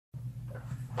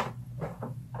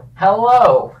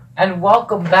Hello, and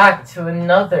welcome back to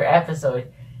another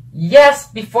episode.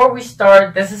 Yes, before we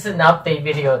start, this is an update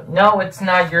video. No, it's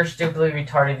not your stupidly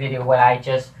retarded video where I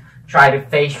just try to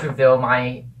face reveal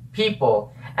my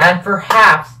people. And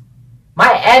perhaps,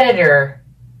 my editor,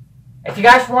 if you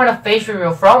guys want a face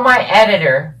reveal from my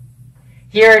editor,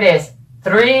 here it is.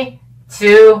 3,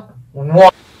 2,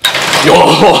 1.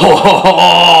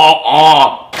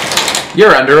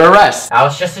 You're under arrest. That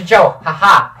was just a joke.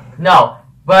 Haha. No.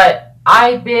 But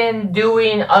I've been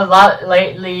doing a lot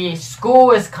lately.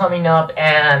 School is coming up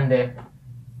and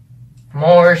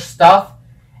more stuff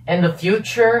in the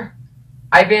future.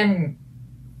 I've been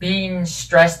being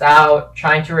stressed out,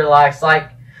 trying to relax.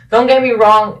 Like, don't get me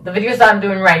wrong, the videos that I'm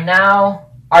doing right now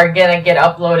are gonna get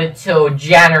uploaded till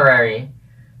January.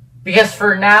 Because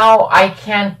for now, I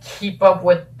can't keep up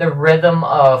with the rhythm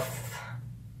of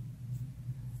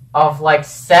like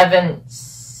seven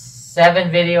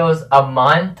videos a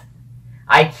month.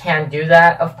 I can't do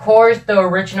that. Of course, the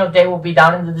original date will be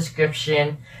down in the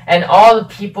description. And all the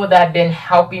people that have been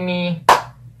helping me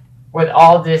with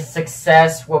all this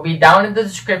success will be down in the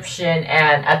description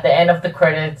and at the end of the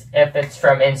credits if it's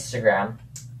from Instagram.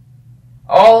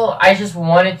 I just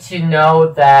wanted to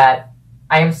know that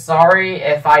I'm sorry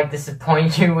if I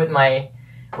disappoint you with my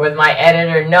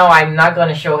editor. No, I'm not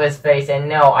gonna show his face, and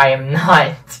no, I am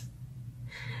not.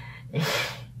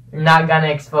 Not gonna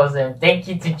expose him. Thank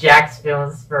you to Jack's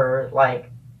Films for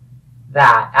like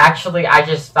that. Actually, I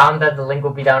just found that the link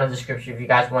will be down in the description if you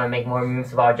guys want to make more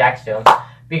memes about Jack's Films,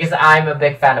 because I'm a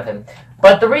big fan of him.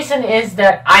 But the reason is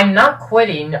that I'm not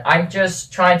quitting. I'm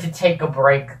just trying to take a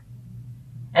break.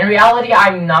 In reality,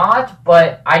 I'm not,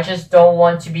 but I just don't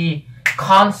want to be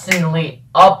constantly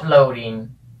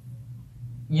uploading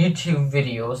YouTube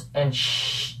videos and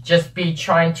just be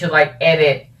trying to like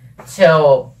edit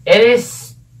till it is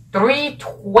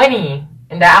 3:20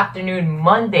 in the afternoon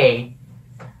Monday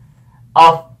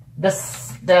of the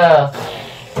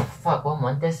fuck, what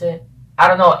month is it? I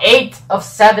don't know, 8 of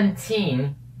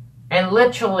 17, and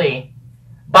literally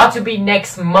about to be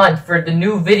next month for the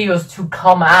new videos to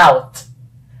come out.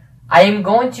 I am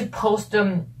going to post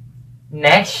them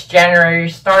next January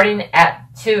starting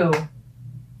at 2.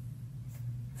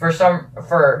 For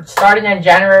starting in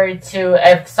January 2,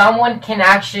 if someone can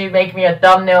actually make me a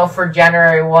thumbnail for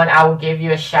January 1, I will give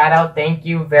you a shout out. Thank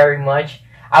you very much.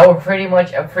 I will pretty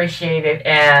much appreciate it,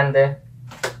 and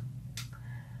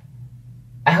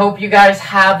I hope you guys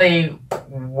have a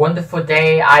wonderful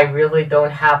day. I really don't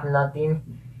have nothing.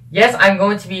 Yes, I'm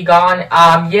going to be gone.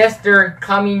 Yes, there are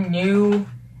coming new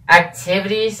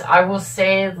activities. I will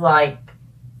say, like,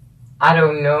 I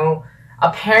don't know.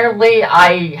 Apparently,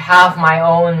 I have my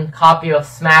own copy of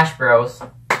Smash Bros.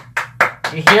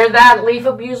 You hear that, Leaf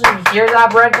Abuser? You hear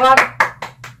that, Bread God?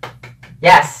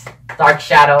 Yes, Dark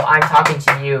Shadow, I'm talking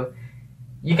to you.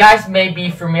 You guys may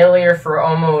be familiar for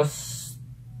almost...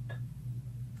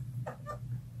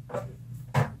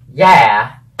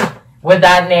 yeah, with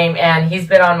that name, and he's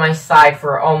been on my side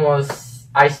for almost...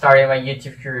 I started my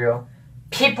YouTube career.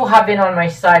 People have been on my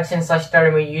side since I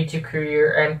started my YouTube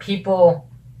career, and people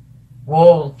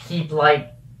will keep,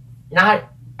 like, not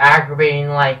aggravating,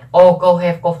 like, oh, go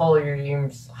ahead, go follow your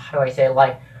dreams, how do I say it,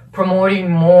 like, promoting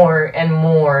more and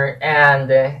more,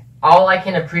 and all I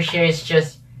can appreciate is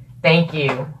just, thank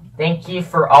you. Thank you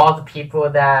for all the people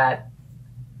that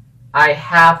I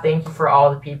have. Thank you for all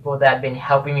the people that have been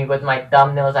helping me with my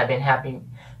thumbnails. I've been helping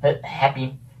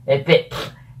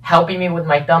me with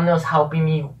my thumbnails, helping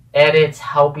me edits,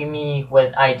 helping me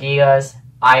with ideas.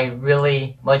 I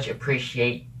really much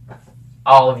appreciate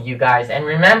all of you guys. And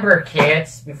remember,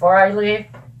 kids, before I leave,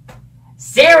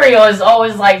 cereal is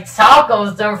always like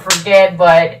tacos, don't forget,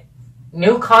 but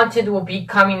new content will be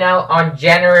coming out on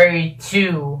January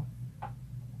 2,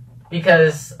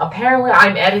 because apparently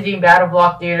I'm editing Battle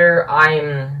Block Theater.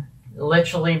 I'm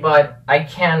literally, but I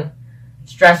can't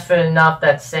stress it enough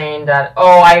that saying that,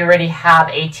 oh, I already have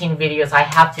 18 videos, I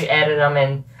have to edit them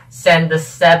and send the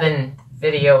 7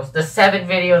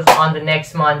 videos on the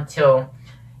next month too.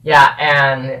 Yeah,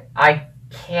 and I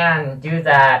can't do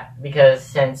that because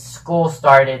since school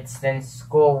started, since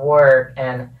school work,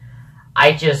 and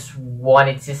I just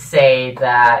wanted to say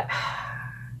that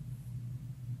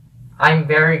I'm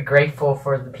very grateful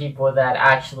for the people that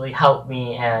actually helped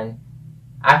me and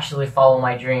actually follow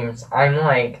my dreams. I'm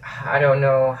like, I don't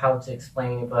know how to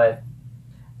explain it, but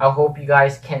I hope you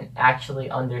guys can actually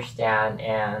understand,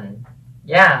 and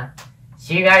yeah.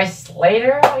 See you guys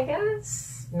later, I guess?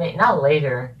 Not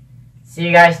later. See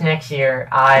you guys next year.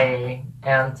 I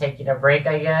am taking a break,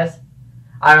 I guess.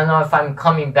 I don't know if I'm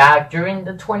coming back during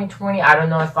the 2020. I don't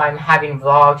know if I'm having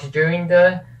vlogs during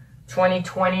the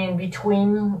 2020 in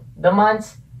between the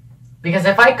months. Because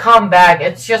if I come back,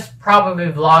 it's just probably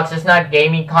vlogs. It's not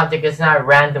gaming content. It's not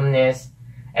randomness.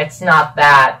 It's not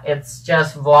that. It's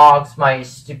just vlogs, my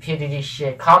stupidity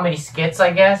shit. Comedy skits,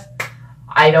 I guess.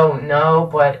 I don't know.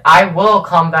 But I will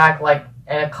come back like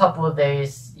in a couple of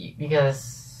days.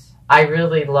 Because I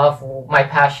really love my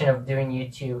passion of doing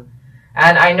YouTube.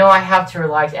 And I know I have to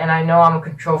relax. And I know I'm a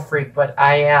control freak. But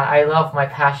I love my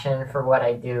passion for what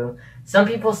I do. Some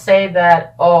people say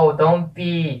that, oh, don't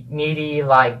be needy,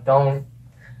 like, don't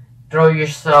throw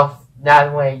yourself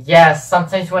that way. Yes,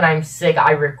 sometimes when I'm sick,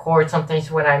 I record. Sometimes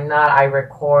when I'm not, I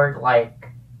record, like,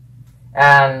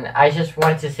 and I just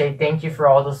wanted to say thank you for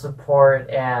all the support,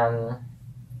 and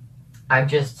I'm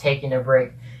just taking a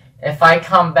break. If I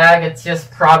come back, it's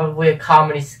just probably a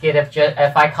comedy skit.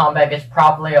 If I come back, it's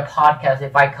probably a podcast.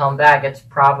 If I come back, it's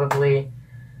probably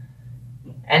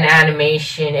an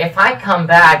animation. If I come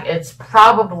back, it's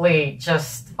probably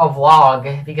just a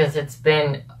vlog because it's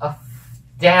been a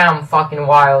damn fucking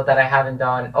while that I haven't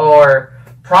done. Or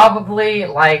probably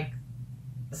like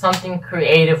something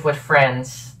creative with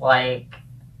friends. Like,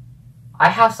 I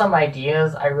have some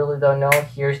ideas. I really don't know.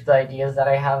 Here's the ideas that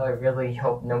I have. I really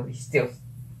hope nobody steals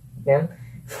them.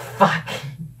 Fuck.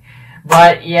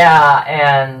 But yeah,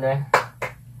 and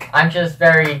I'm just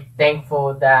very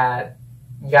thankful that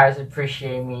you guys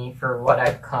appreciate me for what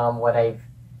I've come, what I've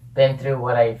been through,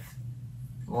 what I've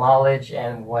knowledge,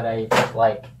 and what I've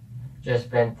like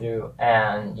just been through.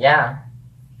 And yeah,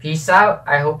 peace out.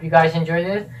 I hope you guys enjoyed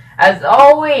this. As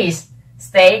always,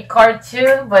 stay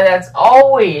cartoon, but as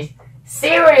always,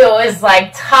 cereal is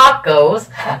like tacos.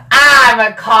 I'm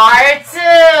a cartoon.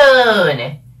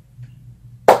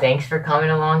 Thanks for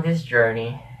coming along this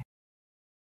journey.